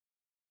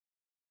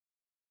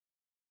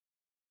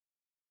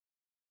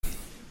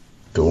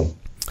Cool.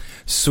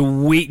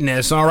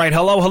 Sweetness. All right.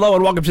 Hello,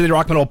 and welcome to the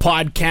Rock Metal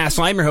Podcast.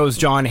 I'm your host,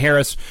 John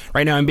Harris.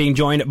 Right now I'm being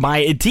joined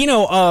by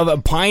Tino of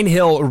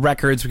PINEHILL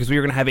Records because we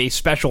are going to have a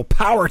special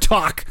Power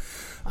Talk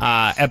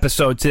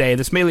episode today.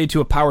 This may lead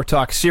to a Power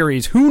Talk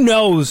series. Who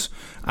knows?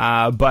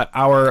 But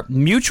our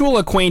mutual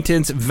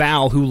acquaintance,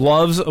 Val, who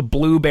loves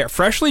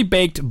freshly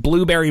baked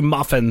blueberry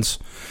muffins,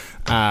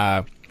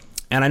 and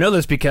I know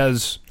this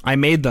because I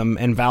made them,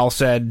 and Val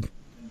said,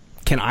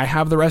 can I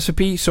have the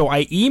recipe? So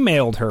I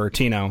emailed her,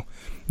 Tino,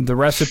 the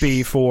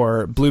recipe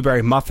for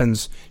blueberry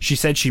muffins. She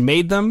said she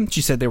made them.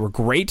 She said they were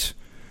great.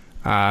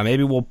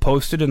 Maybe we'll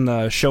post it in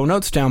the show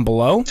notes down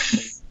below.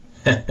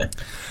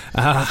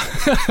 How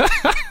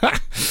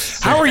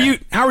are you?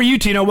 How are you,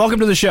 Tino? Welcome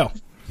to the show.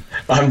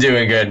 I'm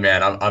doing good,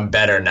 man. I'm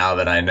better now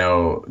that I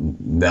know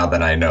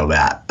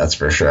that. That's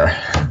for sure.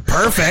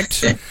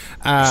 Perfect.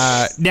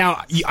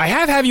 Now I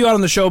have you out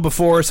on the show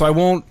before, so I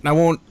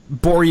won't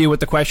bore you with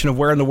the question of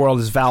where in the world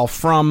is Val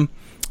from,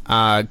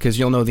 because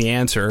you'll know the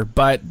answer.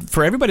 But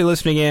for everybody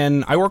listening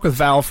in, I work with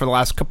Val for the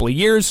last couple of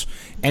years,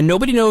 and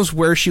nobody knows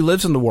where she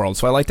lives in the world.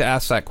 So I like to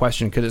ask that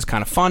question because it's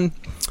kind of fun.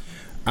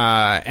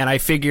 And I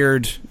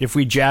figured if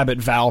we jab at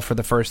Val for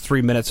the first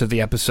 3 minutes of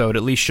the episode,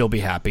 at least she'll be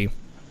happy.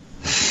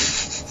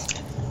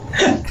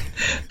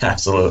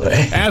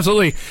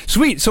 Absolutely.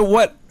 Sweet. So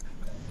what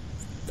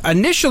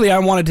initially I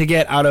wanted to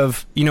get out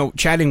of,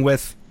 chatting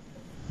with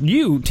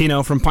you,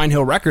 Tino, from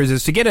PINEHILL Records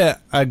is to get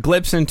a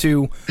glimpse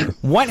into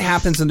what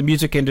happens in the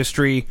music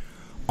industry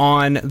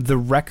on the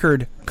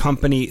record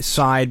company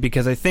side,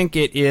 because I think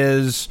it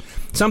is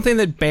something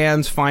that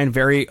bands find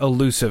very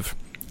elusive.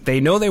 They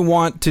know they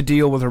want to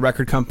deal with a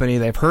record company.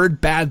 They've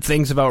heard bad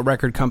things about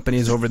record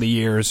companies over the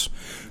years.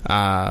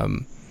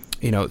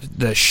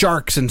 The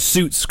sharks and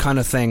suits kind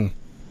of thing.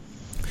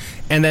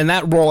 And then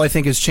that role, I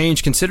think, has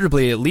changed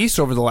considerably, at least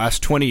over the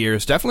last 20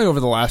 years, definitely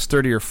over the last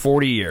 30 or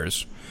 40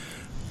 years.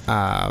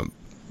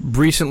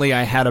 Recently,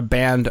 I had a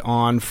band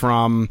on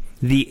from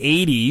the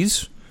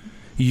 80s,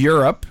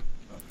 Europe,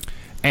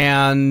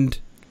 and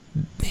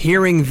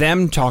hearing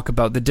them talk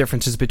about the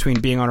differences between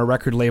being on a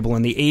record label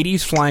in the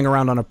 80s, flying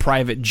around on a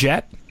private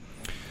jet,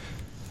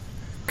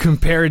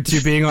 compared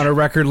to being on a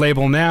record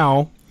label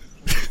now,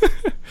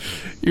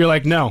 you're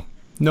like, no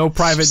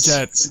private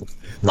jets.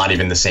 Not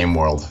even the same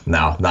world.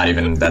 No, not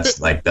even.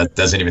 That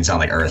doesn't even sound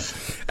like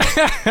Earth.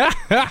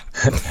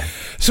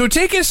 So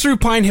take us through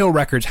PINEHILL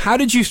Records. How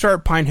did you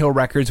start PINEHILL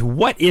Records?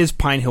 What is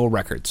PINEHILL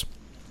Records?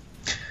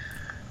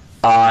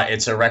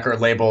 It's a record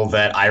label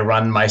that I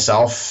run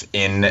myself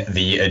in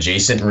the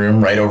adjacent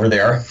room right over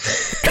there.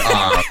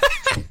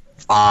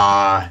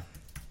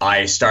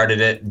 I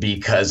started it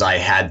because I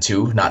had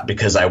to, not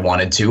because I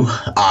wanted to.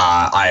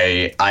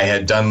 I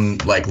had done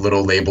like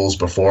little labels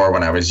before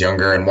when I was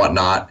younger and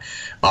whatnot.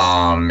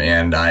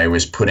 And I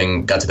was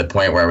got to the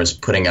point where I was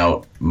putting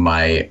out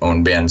my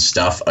own band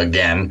stuff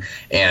again,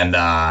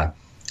 and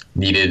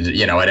needed,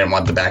 I didn't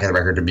want the back of the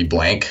record to be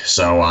blank,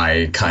 so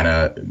I kind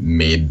of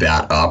made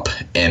that up,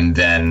 and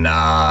then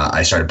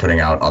I started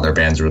putting out other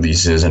bands'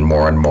 releases and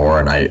more,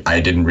 and I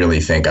didn't really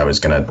think I was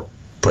going to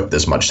put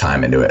this much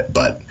time into it,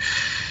 but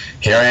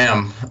here I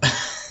am.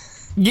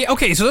 Yeah,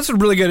 okay, so that's a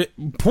really good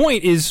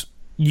point, is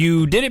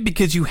you did it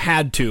because you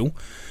had to.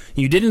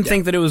 You didn't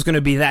think that it was going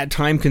to be that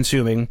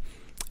time-consuming.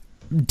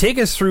 Take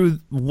us through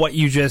what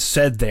you just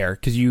said there,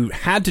 because you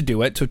had to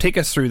do it, so take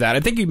us through that. I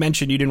think you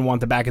mentioned you didn't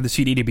want the back of the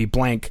CD to be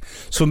blank,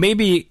 so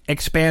maybe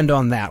expand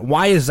on that.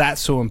 Why is that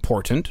so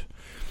important?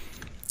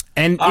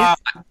 And go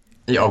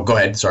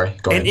ahead. Sorry.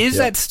 Go ahead. And is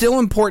that still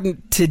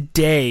important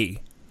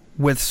today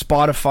with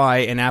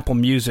Spotify and Apple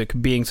Music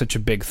being such a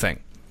big thing?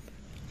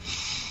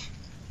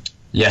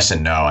 Yes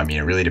and no. I mean,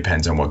 it really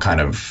depends on what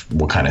kind of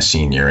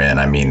scene you're in.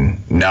 I mean,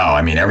 no.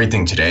 I mean,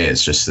 everything today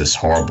is just this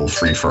horrible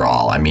free for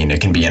all. I mean, it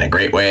can be in a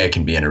great way. It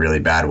can be in a really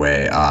bad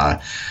way.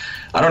 I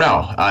don't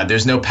know.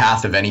 There's no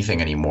path of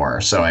anything anymore.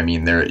 So I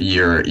mean,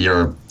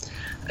 you're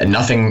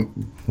nothing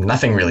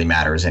really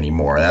matters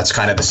anymore. That's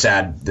kind of the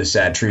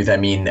sad truth. I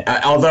mean,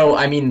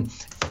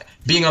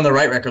 being on the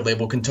right record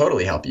label can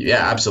totally help you.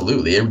 Yeah,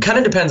 absolutely. It kind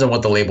of depends on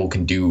what the label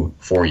can do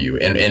for you.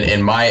 And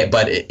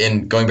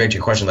in going back to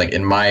your question, like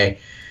in my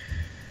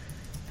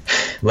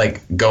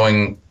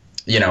going,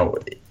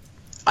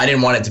 I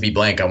didn't want it to be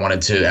blank. I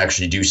wanted to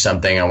actually do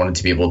something. I wanted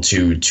to be able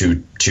to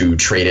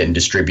trade it and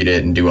distribute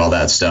it and do all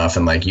that stuff.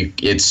 And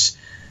it's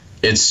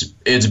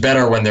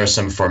better when there's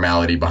some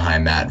formality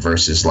behind that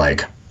versus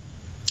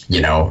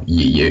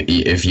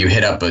if you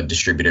hit up a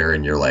distributor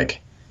and you're like,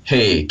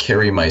 hey,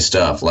 carry my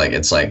stuff.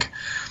 It's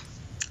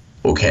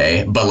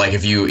okay. But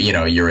if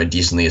you're a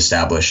decently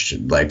established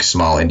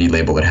small indie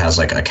label that has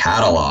a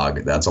catalog,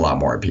 that's a lot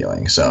more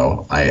appealing.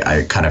 So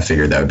I kind of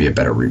figured that would be a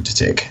better route to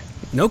take.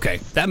 Okay,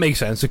 that makes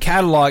sense. A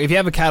catalog, if you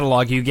have a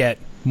catalog, you get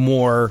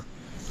more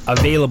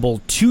available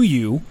to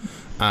you.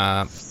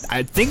 I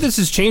think this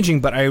is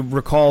changing, but I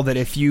recall that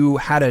if you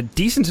had a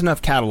decent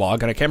enough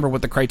catalog, and I can't remember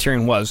what the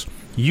criterion was,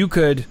 you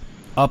could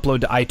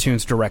upload to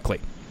iTunes directly.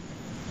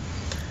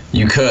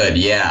 You could,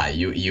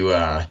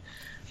 yeah.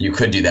 you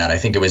could do that. I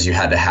think it was you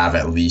had to have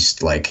at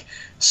least like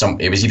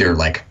it was either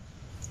like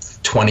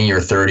 20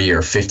 or 30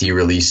 or 50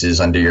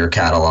 releases under your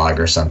catalog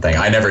or something.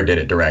 I never did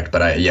it direct,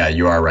 but yeah,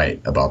 you are right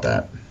about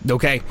that.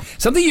 Okay.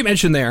 Something you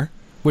mentioned there,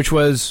 which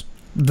was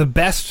the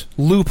best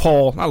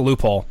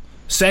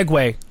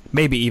segue,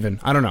 maybe even,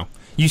 I don't know.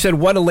 You said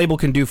what a label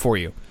can do for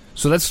you.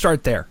 So let's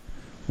start there.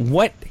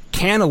 What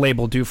can a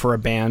label do for a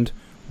band?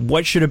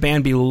 What should a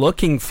band be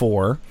looking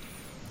for?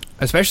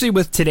 Especially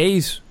with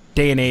today's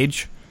day and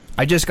age.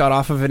 I just got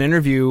off of an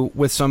interview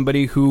with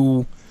somebody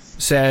who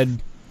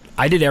said,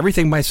 I did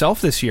everything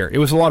myself this year. It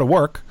was a lot of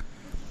work,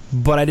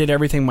 but I did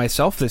everything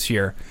myself this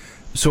year.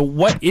 So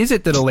what is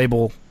it that a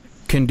label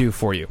can do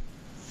for you?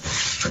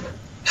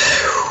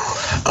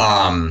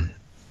 A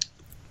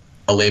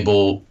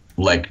label,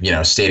 like,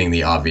 stating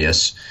the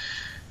obvious,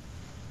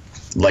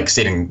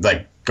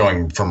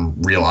 going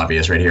from real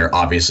obvious right here.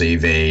 Obviously,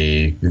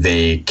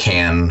 they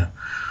can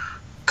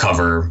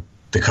cover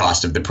the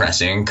cost of the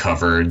pressing,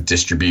 cover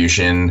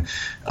distribution.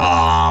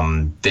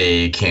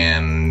 They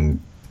can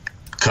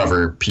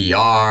cover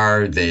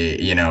PR.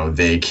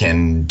 They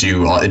can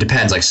do all, it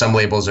depends. Like, some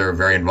labels are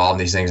very involved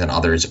in these things and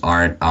others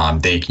aren't.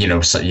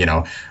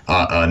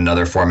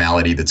 Another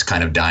formality that's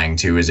kind of dying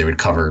too is they would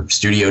cover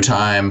studio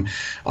time,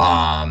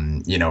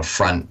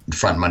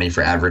 front money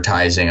for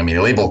advertising. I mean,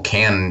 a label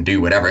can do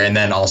whatever, and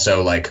then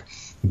also like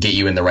get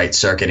you in the right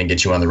circuit and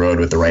get you on the road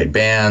with the right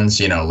bands,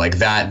 like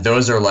that.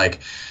 Those are like,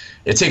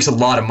 it takes a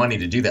lot of money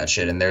to do that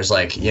shit, and there's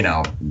like,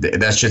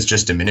 that's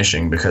just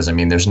diminishing because, I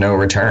mean, there's no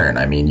return.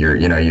 I mean,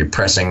 you're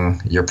pressing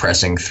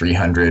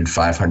 300,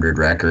 500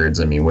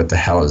 records. I mean, what the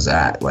hell is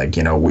that? Like,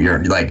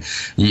 you're like,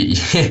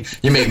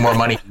 you make more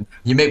money.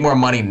 You make more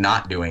money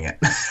not doing it.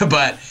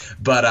 but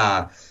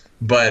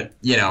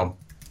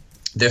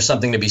there's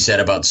something to be said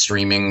about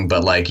streaming.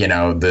 But like,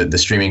 the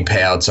streaming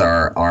payouts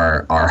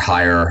are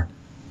higher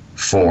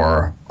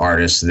for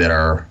artists that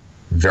are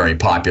very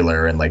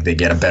popular, and like they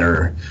get a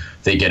better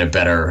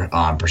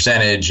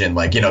percentage, and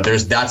like,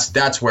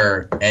 that's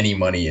where any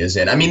money is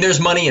in. I mean, there's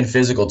money in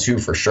physical too,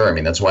 for sure. I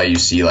mean, that's why you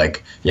see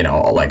like,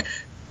 like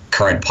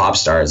current pop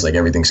stars, like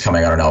everything's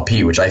coming out on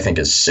LP, which I think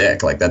is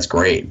sick. Like, that's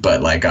great.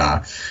 But like,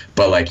 in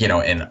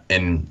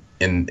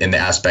the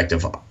aspect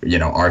of,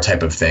 our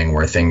type of thing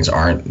where things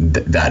aren't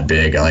that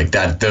big, like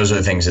that, those are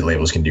the things that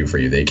labels can do for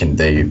you. They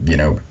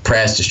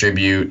press,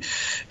 distribute.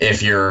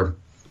 If you're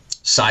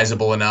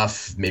sizable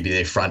enough, maybe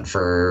they front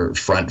for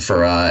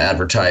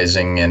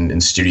advertising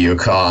and studio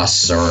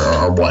costs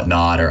or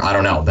whatnot, or I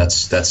don't know.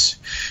 That's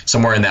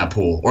somewhere in that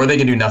pool. Or they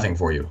can do nothing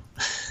for you.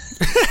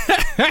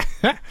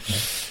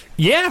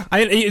 Yeah,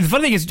 the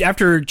funny thing is,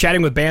 after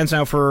chatting with bands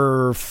now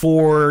for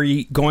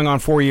going on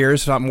 4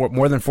 years, not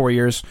more than 4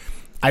 years,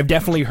 I've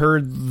definitely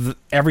heard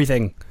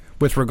everything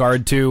with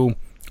regard to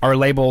our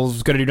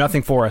label's going to do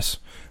nothing for us.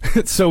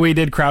 So we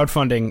did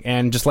crowdfunding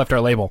and just left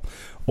our label.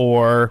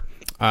 Or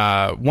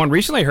one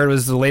recently I heard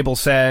was the label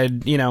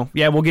said,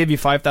 yeah, we'll give you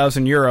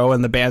 €5,000,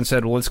 and the band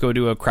said, well, let's go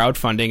do a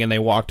crowdfunding, and they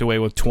walked away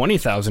with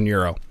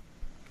 €20,000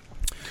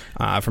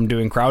 from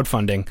doing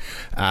crowdfunding.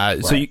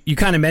 Right. So you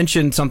kind of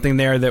mentioned something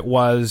there that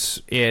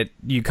was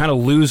you kind of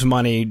lose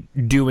money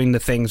doing the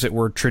things that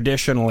were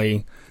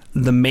traditionally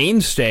the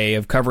mainstay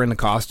of covering the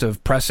cost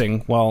of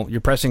pressing. Well,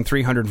 you're pressing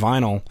 300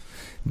 vinyl.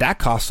 That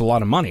costs a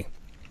lot of money.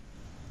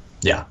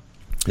 Yeah.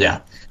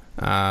 Yeah.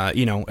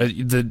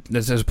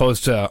 As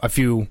opposed to a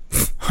few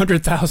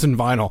 100,000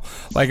 vinyl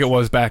like it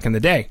was back in the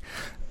day.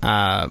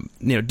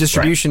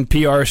 Distribution,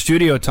 right. PR,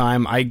 studio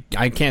time. I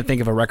can't think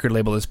of a record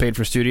label that's paid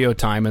for studio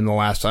time in the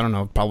last, I don't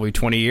know, probably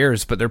 20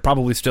 years, but there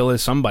probably still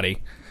is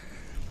somebody.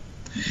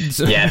 There's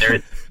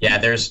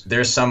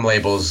some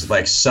labels,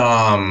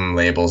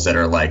 that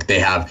are like,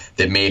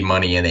 that made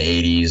money in the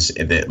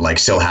 80s that like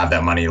still have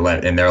that money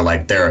left, and they're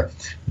like, they're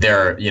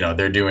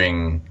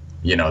doing,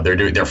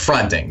 they're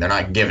fronting. They're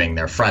not giving,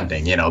 they're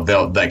fronting.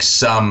 They'll like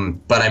some,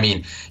 but I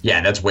mean,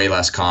 yeah, that's way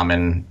less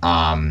common.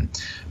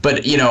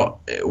 But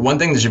one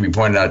thing that should be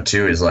pointed out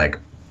too is like,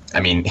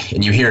 I mean,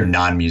 and you hear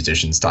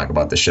non-musicians talk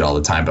about this shit all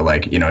the time, but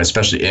like,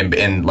 especially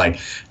in like,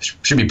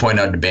 should be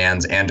pointed out to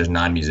bands and to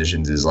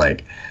non-musicians is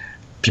like,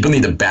 people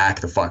need to back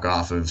the fuck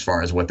off as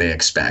far as what they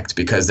expect,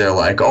 because they're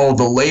like, oh,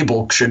 the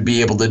label should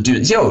be able to do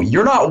this. Yo,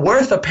 you're not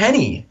worth a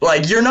penny.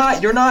 Like, you're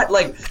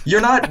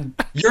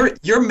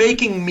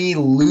making me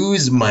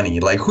lose money.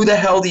 Like, who the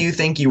hell do you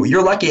think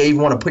you're lucky I even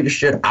want to put your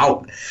shit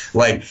out.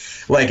 Like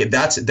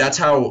that's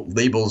how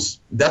labels,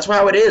 that's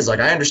how it is. Like,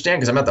 I understand,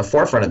 because I'm at the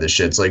forefront of this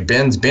shit. It's like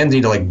bands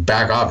need to like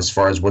back off as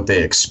far as what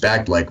they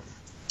expect. Like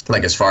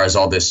as far as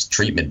all this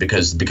treatment,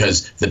 because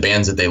the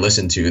bands that they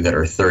listen to that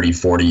are 30,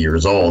 40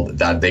 years old,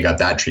 that they got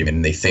that treatment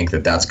and they think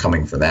that that's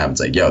coming for them. It's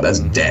like, yo, that's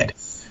dead.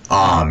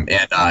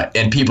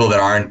 And people that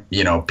aren't,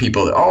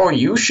 people that, oh,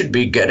 you should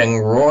be getting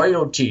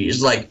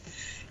royalties. Like,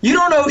 you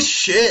don't know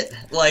shit.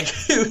 Like,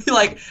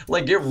 like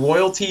get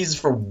royalties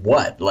for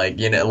what?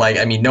 Like,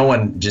 I mean, no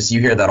one, just,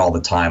 you hear that all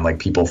the time. Like,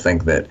 people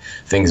think that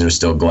things are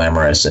still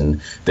glamorous, and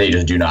they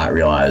just do not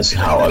realize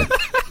how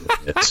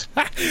it's.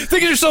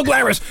 Things are so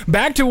glamorous.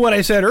 Back to what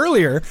I said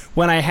earlier,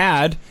 when I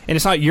had, and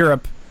it's not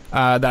Europe,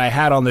 that I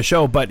had on the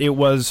show, but it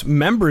was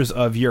members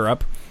of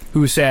Europe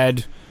who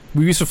said,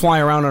 we used to fly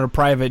around on a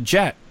private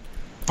jet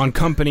on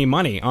company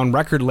money, on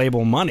record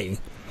label money.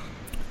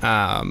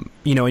 And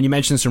you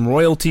mentioned some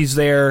royalties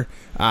there,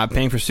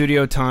 paying for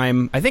studio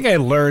time. I think I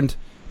learned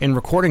in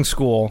recording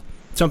school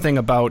something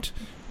about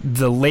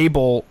the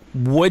label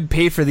would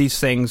pay for these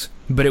things,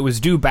 but it was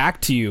due back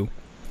to you,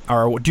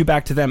 or due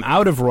back to them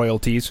out of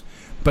royalties,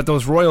 but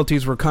those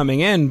royalties were coming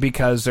in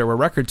because there were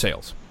record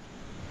sales.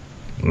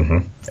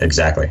 Mm-hmm.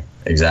 Exactly.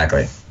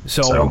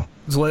 So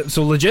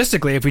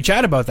logistically, if we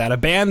chat about that, a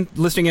band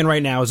listening in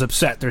right now is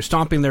upset. They're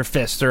stomping their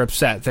fists. They're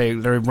upset. They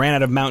ran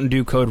out of Mountain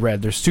Dew Code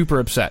Red. They're super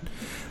upset.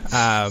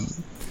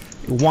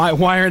 Why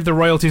aren't the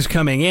royalties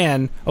coming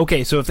in?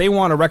 Okay, so if they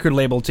want a record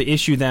label to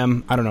issue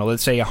them, I don't know,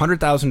 let's say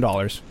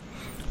 $100,000,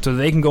 so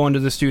they can go into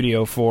the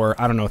studio for,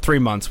 3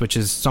 months, which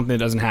is something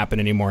that doesn't happen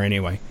anymore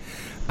anyway.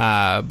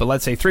 But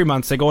let's say 3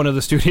 months, they go into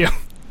the studio.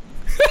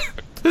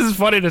 This is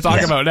funny to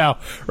talk about now,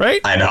 right?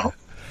 I know.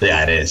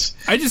 Yeah, it is.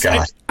 I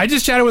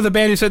just chatted with a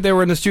band who said they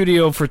were in the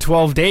studio for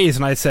 12 days,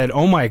 and I said,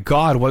 oh my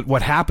God,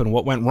 what happened?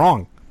 What went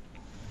wrong?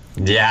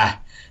 Yeah,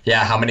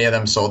 how many of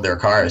them sold their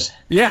cars?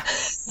 Yeah,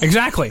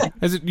 exactly.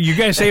 You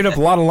guys saved up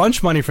a lot of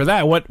lunch money for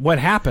that. What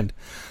happened?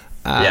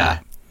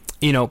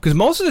 Because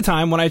most of the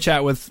time when I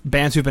chat with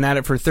bands who've been at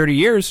it for 30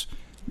 years,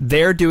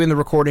 they're doing the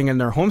recording in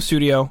their home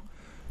studio,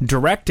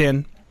 direct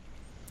in,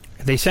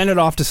 they send it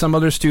off to some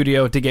other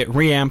studio to get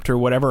reamped or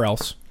whatever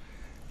else,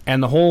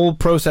 and the whole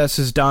process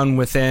is done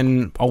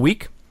within a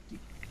week.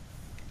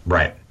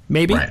 Right.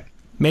 Maybe.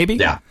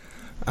 Yeah.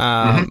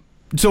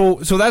 So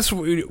that's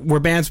where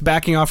bands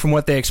backing off from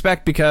what they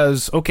expect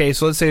because, okay,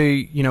 so let's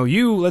say,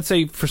 let's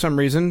say for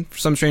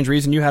some strange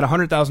reason, you had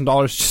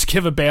 $100,000 just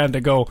give a band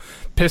to go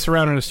piss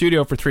around in a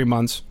studio for 3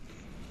 months.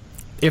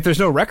 If there's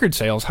no record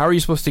sales, how are you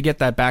supposed to get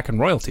that back in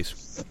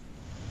royalties?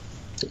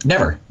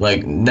 Never,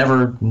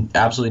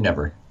 absolutely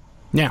never.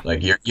 Yeah.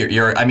 Like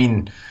you're I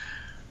mean,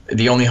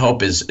 the only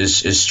hope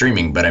is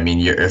streaming, but I mean,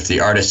 if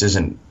the artist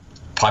isn't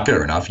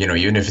popular enough,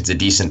 even if it's a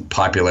decent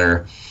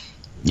popular,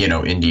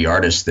 indie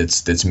artist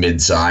that's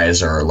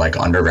mid-size or like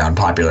underground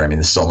popular, I mean,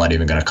 it's still not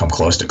even going to come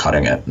close to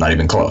cutting it. Not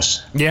even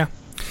close. Yeah.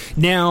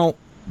 Now,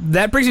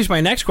 that brings me to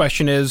my next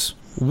question is,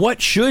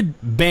 what should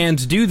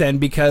bands do then?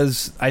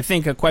 Because I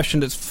think a question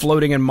that's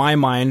floating in my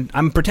mind,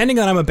 I'm pretending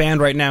that I'm a band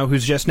right now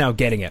who's just now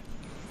getting it.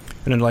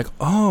 And I'm like,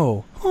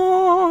 oh,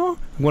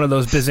 one of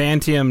those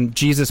Byzantium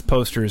Jesus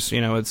posters,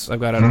 I've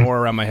got an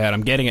aura around my head.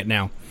 I'm getting it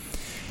now.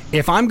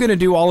 If I'm going to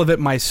do all of it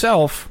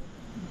myself,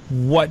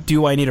 what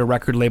do I need a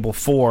record label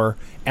for?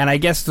 And I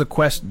guess the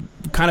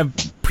kind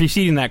of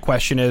preceding that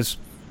question is,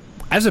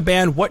 as a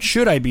band, what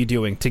should I be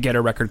doing to get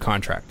a record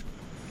contract?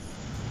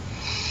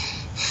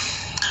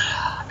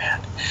 Oh, man,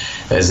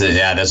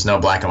 there's no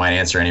black and white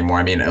answer anymore.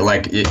 I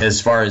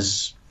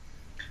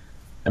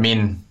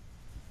mean,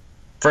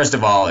 first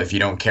of all, if you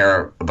don't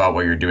care about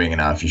what you're doing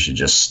enough, you should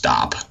just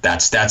stop.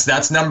 That's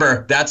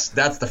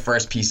the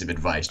first piece of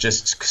advice.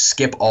 Just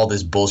skip all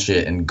this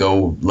bullshit and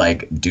go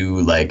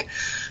do the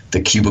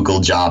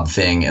cubicle job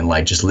thing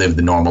and just live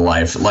the normal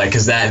life.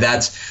 Cause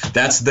that's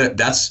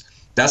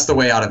the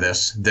way out of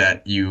this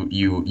that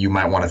you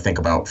might want to think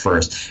about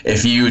first.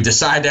 If you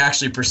decide to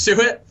actually pursue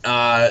it,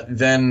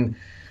 then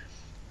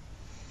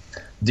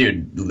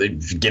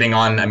dude, getting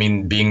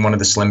on, being one of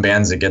the slim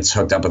bands that gets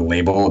hooked up with a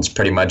label, it's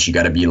pretty much you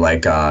got to be you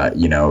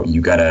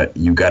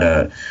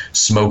gotta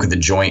smoke the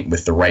joint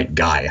with the right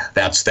guy.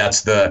 That's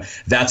the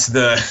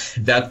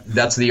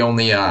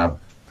only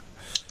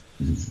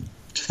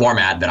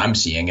format that I'm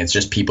seeing. It's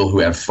just people who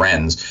have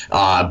friends.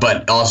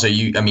 But also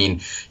you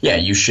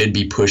should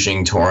be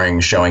pushing, touring,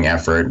 showing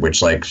effort,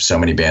 which so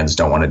many bands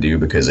don't want to do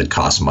because it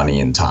costs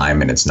money and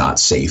time and it's not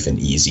safe and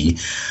easy.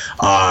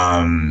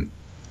 What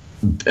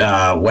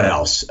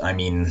else?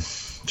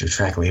 To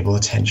attract label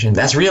attention.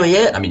 That's really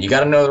it. You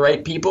got to know the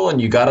right people and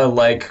you got to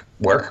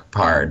work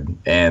hard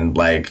and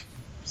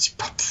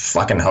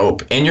fucking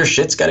hope. And your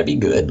shit's got to be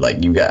good.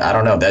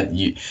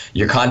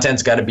 Your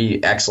content's got to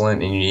be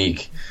excellent and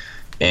unique.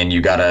 And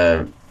you've got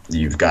to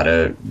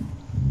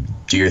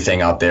do your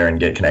thing out there and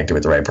get connected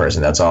with the right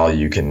person. That's all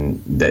you can.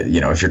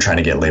 If you're trying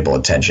to get label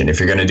attention. If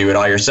you're going to do it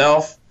all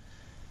yourself,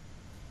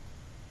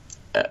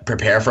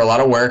 prepare for a lot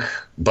of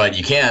work, but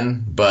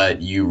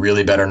you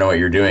really better know what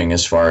you're doing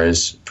as far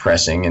as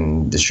pressing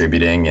and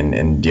distributing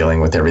and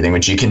dealing with everything,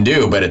 which you can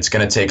do, but it's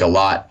going to take a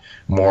lot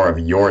more of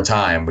your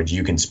time, which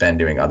you can spend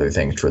doing other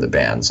things for the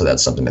band. So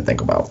that's something to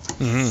think about.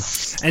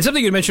 Mm-hmm. And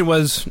something you mentioned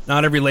was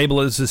not every label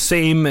is the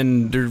same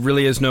and there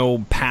really is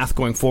no path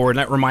going forward. And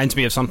that reminds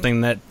me of something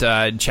that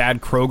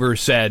Chad Kroeger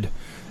said.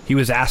 He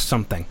was asked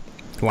something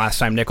the last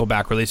time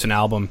Nickelback released an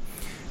album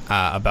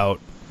about,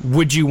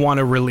 would you want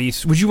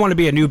to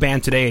be a new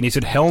band today? And he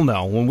said, hell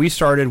no. When we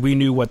started, we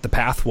knew what the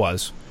path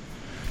was.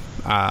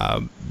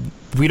 I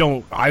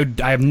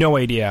have no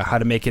idea how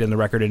to make it in the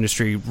record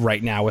industry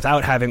right now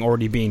without having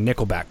already been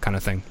Nickelback kind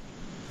of thing.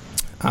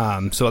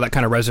 So that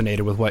kind of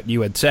resonated with what you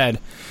had said.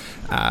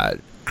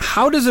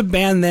 How does a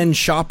band then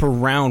shop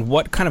around?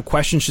 What kind of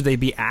questions should they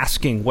be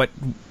asking? What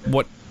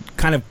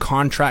kind of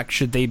contract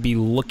should they be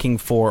looking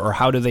for, or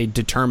how do they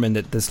determine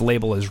that this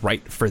label is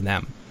right for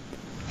them?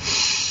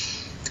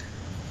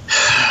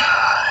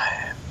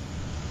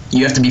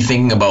 You have to be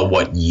thinking about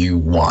what you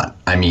want.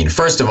 I mean,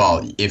 first of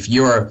all, if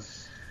you're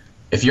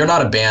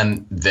not a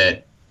band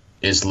that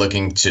is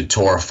looking to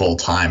tour full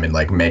time and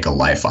like make a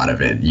life out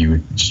of it,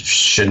 you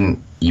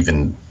shouldn't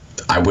even.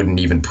 I wouldn't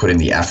even put in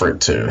the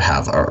effort to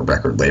have a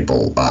record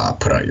label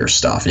put out your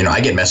stuff. You know, I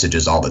get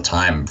messages all the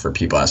time for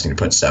people asking to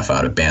put stuff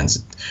out of bands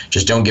that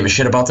just don't give a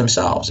shit about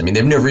themselves. I mean,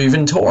 they've never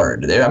even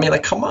toured.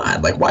 Like, come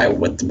on, like, why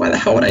the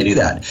hell would I do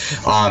that?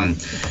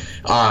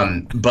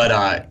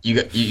 But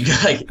you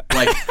got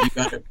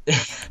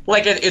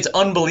like it's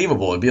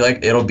unbelievable.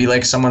 It'll be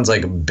like someone's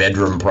like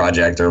bedroom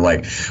project, or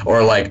like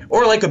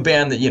a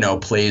band that, you know,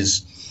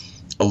 plays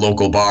a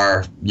local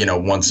bar, you know,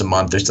 once a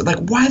month. There's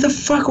like, why the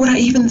fuck would I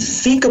even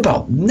think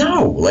about?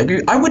 No, like,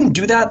 I wouldn't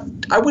do that.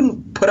 I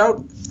wouldn't put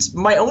out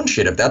my own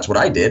shit if that's what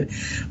I did.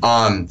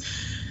 But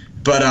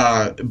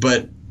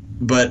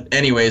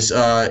anyways,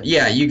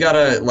 yeah, you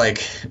gotta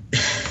like,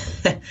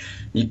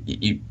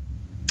 you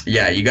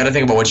gotta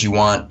think about what you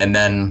want, and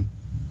then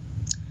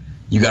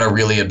you gotta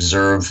really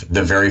observe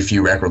the very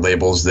few record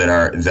labels that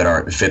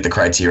are fit the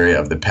criteria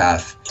of the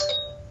path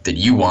that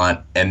you want,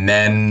 and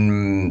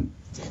then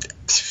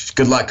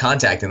good luck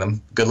contacting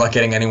them. Good luck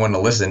getting anyone to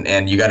listen.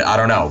 And you got, I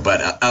don't know,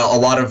 but a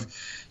lot of,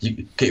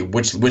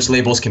 which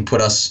labels can put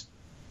us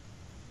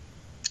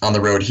on the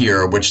road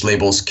here, or which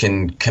labels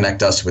can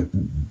connect us with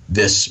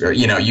this, or,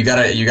 you know, you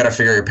gotta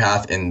figure your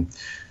path and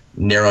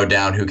narrow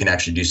down who can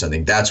actually do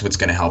something. That's what's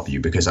going to help you,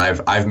 because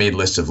I've made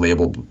lists of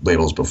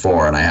labels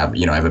before, and I have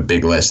a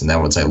big list. And then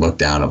once I look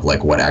down of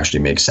like what actually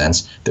makes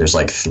sense, there's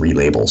like 3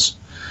 labels,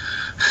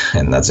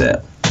 and that's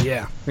it.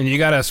 Yeah. And you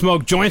got to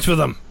smoke joints with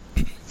them.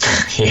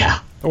 Yeah.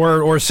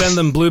 Or send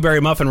them blueberry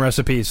muffin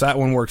recipes. That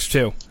one works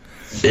too.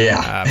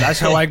 Yeah.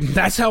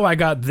 That's how I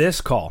got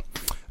this call.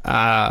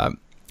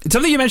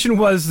 Something you mentioned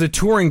was the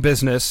touring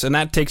business, and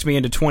that takes me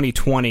into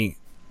 2020,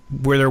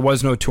 where there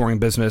was no touring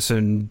business,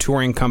 and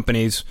touring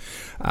companies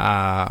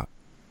are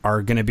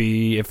going to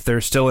be, if they're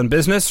still in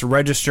business,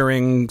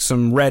 registering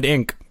some red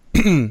ink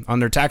on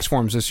their tax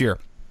forms this year.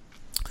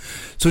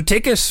 So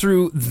take us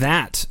through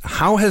that.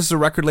 How has the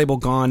record label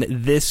gone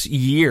this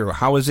year?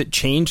 How has it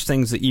changed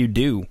things that you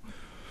do?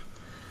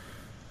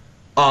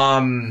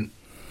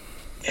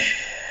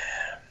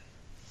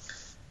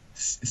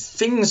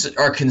 Things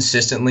are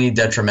consistently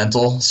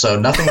detrimental, so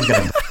nothing's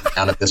going to break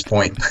down at this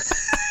point.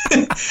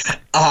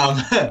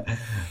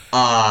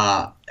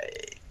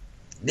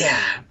 Yeah,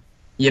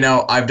 you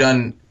know, I've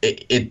done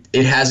it.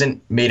 It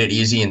hasn't made it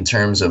easy in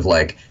terms of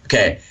like,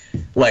 okay,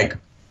 like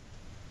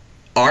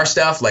our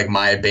stuff, like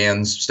my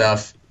band's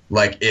stuff,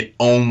 like it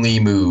only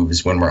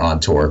moves when we're on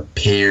tour.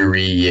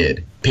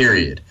 Period.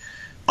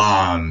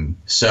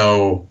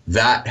 So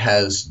that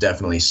has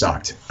definitely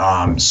sucked.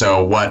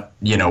 So what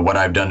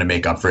I've done to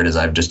make up for it is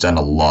I've just done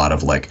a lot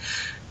of like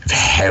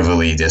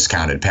heavily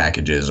discounted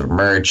packages of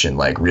merch, and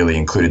like really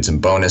included some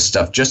bonus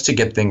stuff just to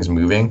get things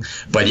moving.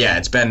 But yeah,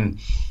 it's been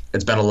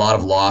a lot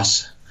of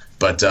loss,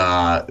 but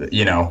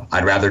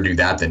I'd rather do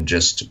that than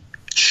just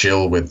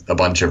chill with a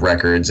bunch of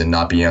records and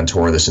not be on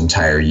tour this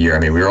entire year. I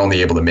mean, we were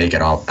only able to make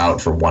it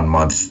out for 1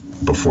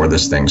 month before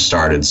this thing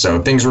started,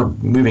 so things were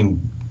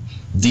moving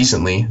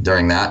decently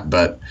during that.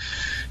 But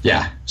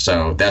yeah,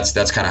 so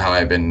that's kind of how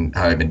I've been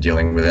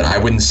dealing with it. I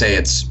wouldn't say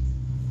it's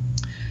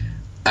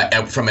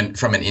from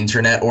an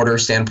internet order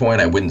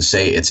standpoint, I wouldn't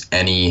say it's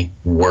any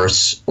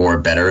worse or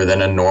better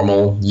than a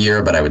normal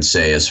year, but I would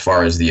say as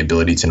far as the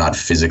ability to not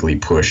physically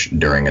push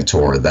during a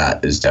tour,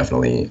 that is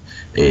definitely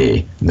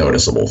a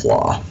noticeable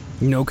flaw.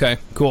 Okay,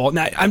 cool.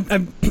 Now,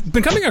 I've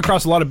been coming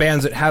across a lot of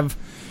bands that have,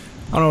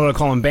 I don't know what to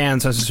call them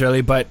bands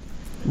necessarily, but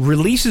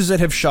releases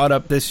that have shot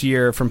up this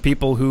year from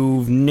people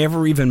who've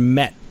never even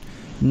met.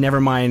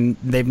 Never mind,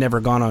 they've never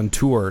gone on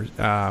tour.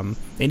 And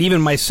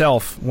even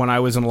myself, when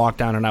I was in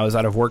lockdown and I was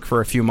out of work for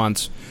a few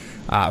months,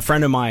 a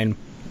friend of mine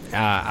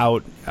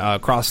out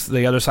across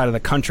the other side of the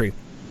country,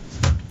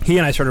 he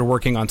and I started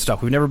working on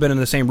stuff. We've never been in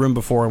the same room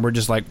before, and we're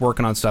just like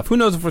working on stuff. Who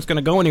knows if it's going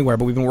to go anywhere,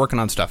 but we've been working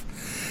on stuff.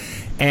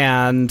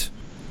 And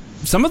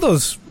some of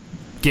those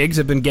gigs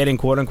have been getting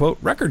quote-unquote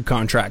record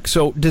contracts.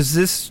 So does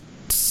this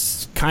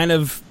kind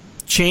of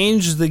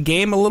change the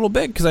game a little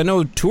bit? Because I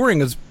know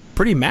touring is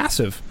pretty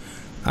massive.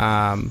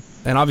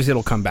 And obviously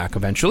it'll come back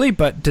eventually,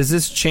 but does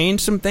this change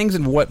some things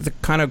and what the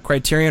kind of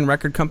criterion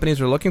record companies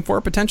are looking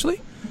for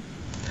potentially?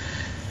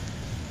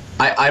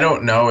 I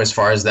don't know as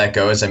far as that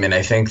goes. I mean,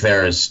 I think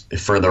there's,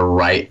 for the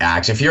right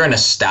acts, if you're an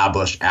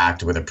established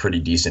act with a pretty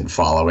decent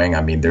following,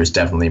 I mean, there's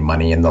definitely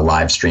money in the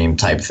live stream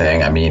type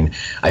thing. I mean,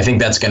 I think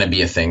that's going to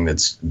be a thing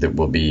that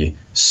will be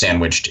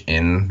sandwiched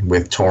in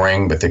with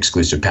touring, with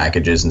exclusive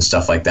packages and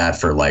stuff like that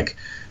for like,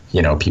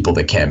 you know, people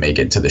that can't make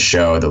it to the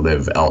show, that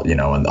live out, you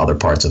know, in other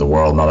parts of the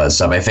world and all that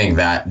stuff. I think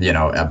that, you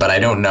know, but I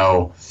don't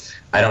know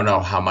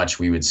how much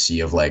we would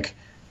see of like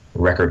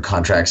record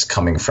contracts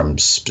coming from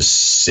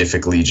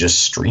specifically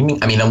just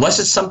streaming. I mean, unless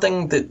it's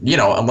something that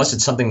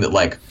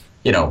like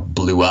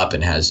blew up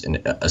and has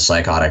a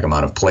psychotic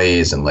amount of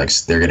plays, and like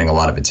they're getting a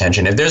lot of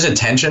attention. If there's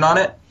attention on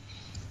it,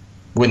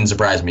 wouldn't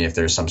surprise me if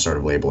there's some sort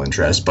of label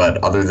interest. But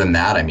other than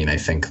that, I mean, I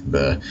think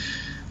the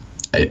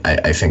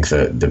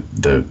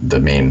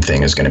main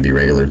thing is going to be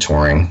regular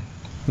touring.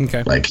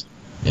 Okay.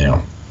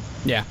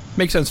 Yeah,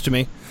 makes sense to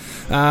me.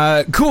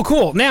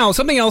 Cool. Now,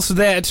 something else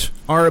that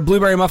our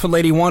Blueberry Muffin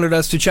Lady wanted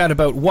us to chat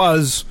about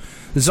was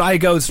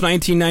Zygote's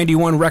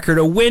 1991 record,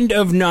 A Wind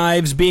of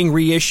Knives, being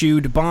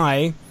reissued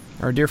by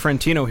our dear friend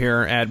Tino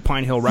here at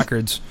PINEHILL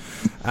Records.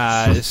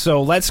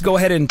 So let's go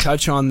ahead and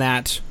touch on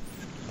that.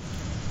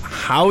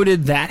 How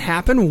did that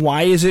happen?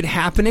 Why is it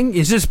happening?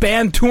 Is this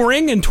band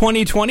touring in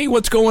 2020?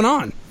 What's going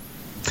on?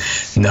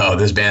 No,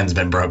 this band's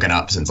been broken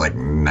up since like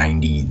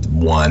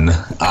 91.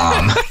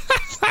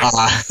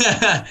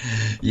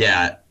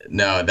 Yeah,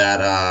 no,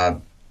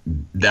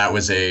 that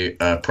was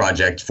a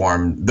project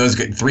formed. Those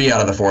 3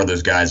 out of the 4 of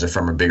those guys are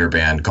from a bigger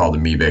band called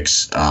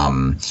Amoebics,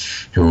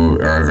 who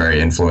are a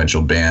very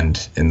influential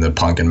band in the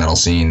punk and metal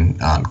scene.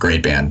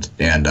 Great band,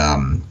 and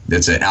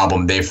it's an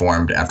album they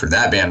formed after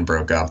that band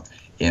broke up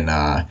in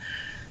the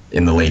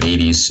late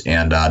 80s,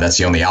 and that's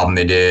the only album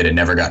they did. It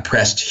never got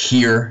pressed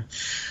here.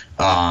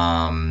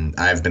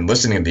 I've been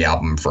listening to the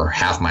album for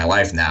half my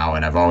life now,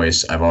 and I've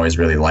always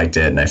really liked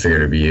it, and I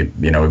figured it'd be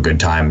a good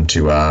time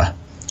to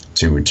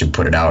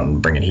put it out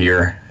and bring it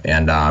here.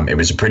 And it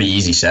was a pretty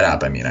easy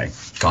setup. I mean, I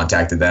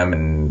contacted them,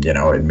 and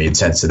it made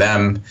sense to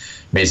them,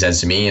 made sense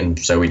to me, and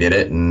so we did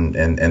it,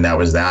 and that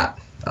was that.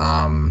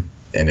 And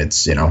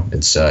it's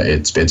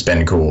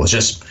been cool. It's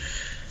just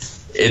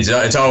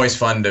it's always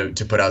fun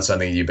to put out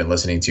something you've been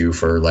listening to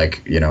for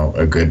like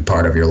a good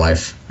part of your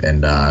life,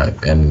 and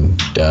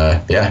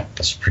yeah,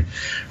 that's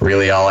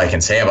really all I can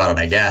say about it,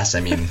 I guess.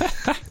 I mean,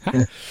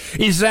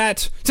 is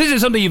that, since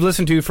it's something you've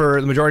listened to for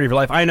the majority of your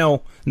life, I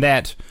know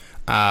that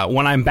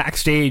when I'm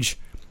backstage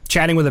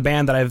chatting with a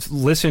band that I've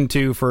listened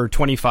to for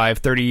 25,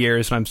 30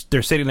 years, and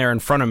they're sitting there in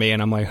front of me,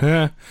 and I'm like,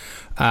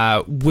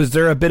 was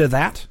there a bit of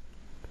that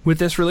with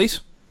this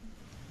release?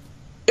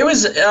 It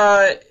was.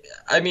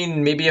 I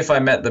mean, maybe if I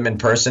met them in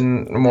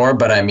person more,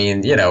 but I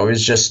mean, it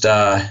was just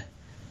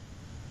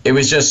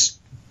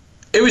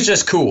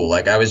cool.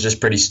 Like, I was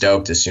just pretty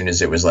stoked as soon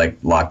as it was like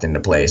locked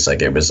into place.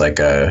 Like, it was like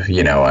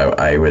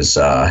I was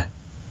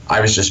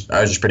just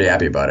pretty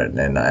happy about it,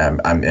 and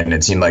and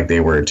it seemed like they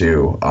were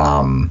too.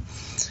 Again,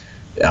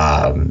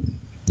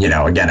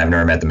 I've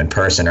never met them in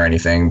person or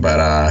anything,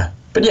 but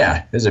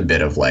yeah, there's a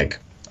bit of like,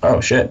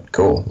 oh shit,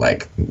 cool,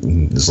 like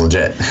this is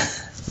legit.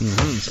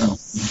 Mm-hmm. So.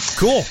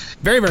 Cool.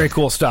 Very, very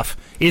cool stuff.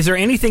 Is there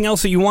anything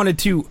else that you wanted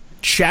to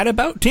chat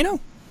about, Tino?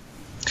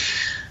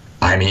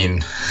 I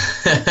mean,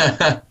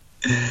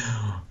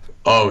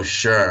 oh,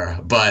 sure.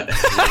 But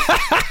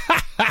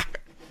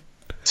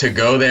to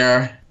go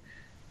there,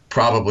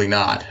 probably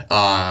not.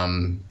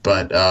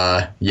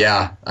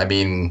 Yeah, I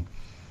mean,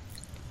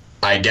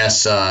 I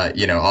guess,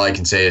 all I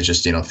can say is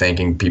just,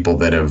 thanking people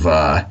that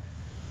have,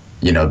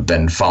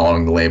 been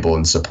following the label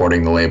and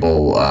supporting the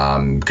label,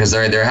 because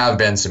there have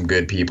been some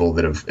good people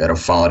that have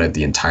followed it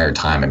the entire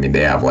time. I mean,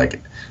 they have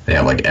like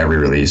every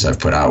release I've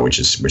put out, which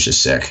is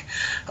sick.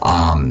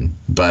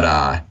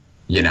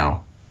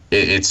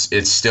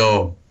 It's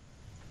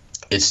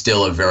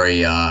still a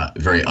very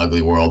very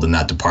ugly world in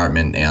that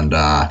department, and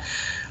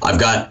I've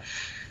got.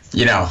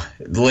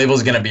 The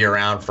label's going to be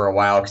around for a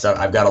while because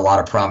I've got a lot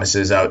of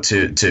promises out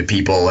to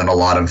people, and a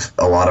lot of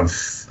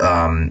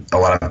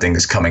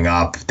things coming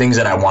up, things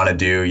that I want to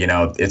do.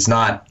 It's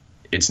not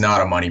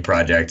a money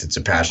project, it's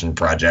a passion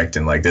project,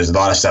 and like there's a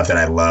lot of stuff that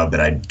I love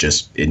that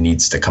it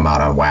needs to come out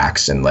on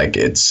wax, and like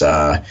it's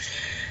gonna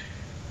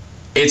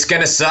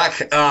suck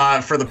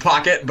for the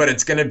pocket, but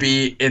it's gonna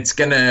be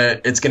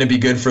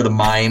good for the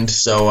mind.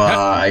 So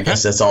I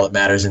guess that's all that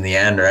matters in the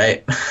end,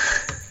 right?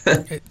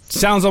 It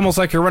sounds almost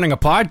like you're running a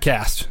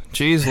podcast.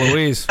 Jeez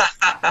Louise.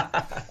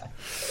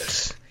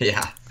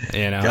 Yeah.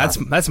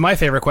 That's my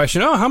favorite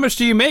question. Oh, how much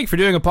do you make for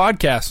doing a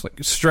podcast?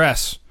 Like,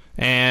 stress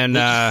and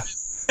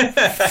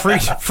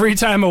free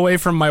time away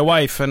from my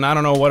wife, and I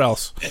don't know what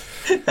else.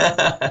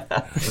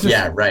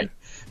 Yeah, right.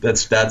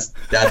 That's funny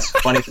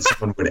that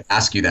someone would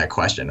ask you that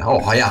question. Oh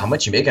yeah, how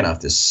much you making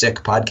off this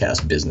sick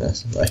podcast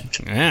business?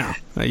 Like, yeah,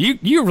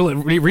 you're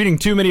really reading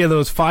too many of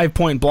those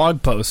 5-point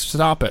blog posts.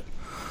 Stop it.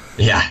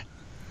 Yeah.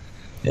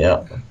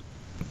 Yeah.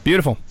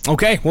 Beautiful.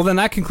 Okay, well then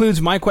that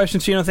concludes my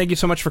questions. Tino, thank you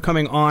so much for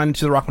coming on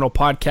to the Rock and Roll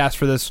Podcast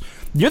for this.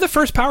 You're the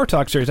first Power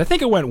Talk series. I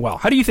think it went well.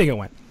 How do you think it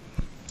went?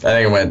 I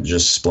think it went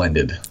just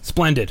splendid.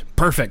 Splendid.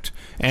 Perfect.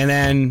 And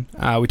then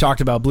we talked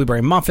about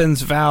Blueberry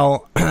Muffins,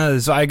 Val,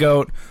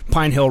 Zygote,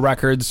 PINEHILL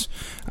Records.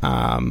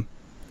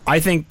 I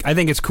think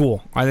it's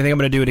cool. I think I'm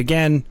going to do it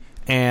again,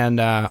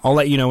 and I'll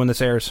let you know when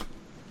this airs.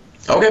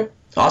 Okay.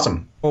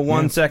 Awesome. Well,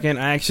 one second.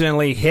 I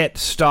accidentally hit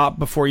stop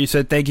before you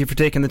said thank you for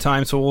taking the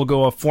time, so we'll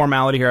go a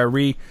formality here.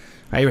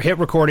 I hit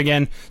record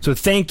again. So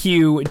thank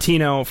you,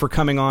 Tino, for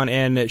coming on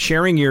and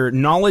sharing your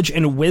knowledge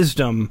and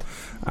wisdom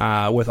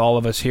with all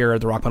of us here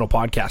at the Rock Metal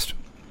Podcast.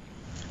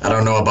 I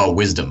don't know about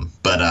wisdom,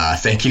 but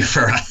thank you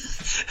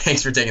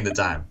thanks for taking the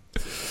time.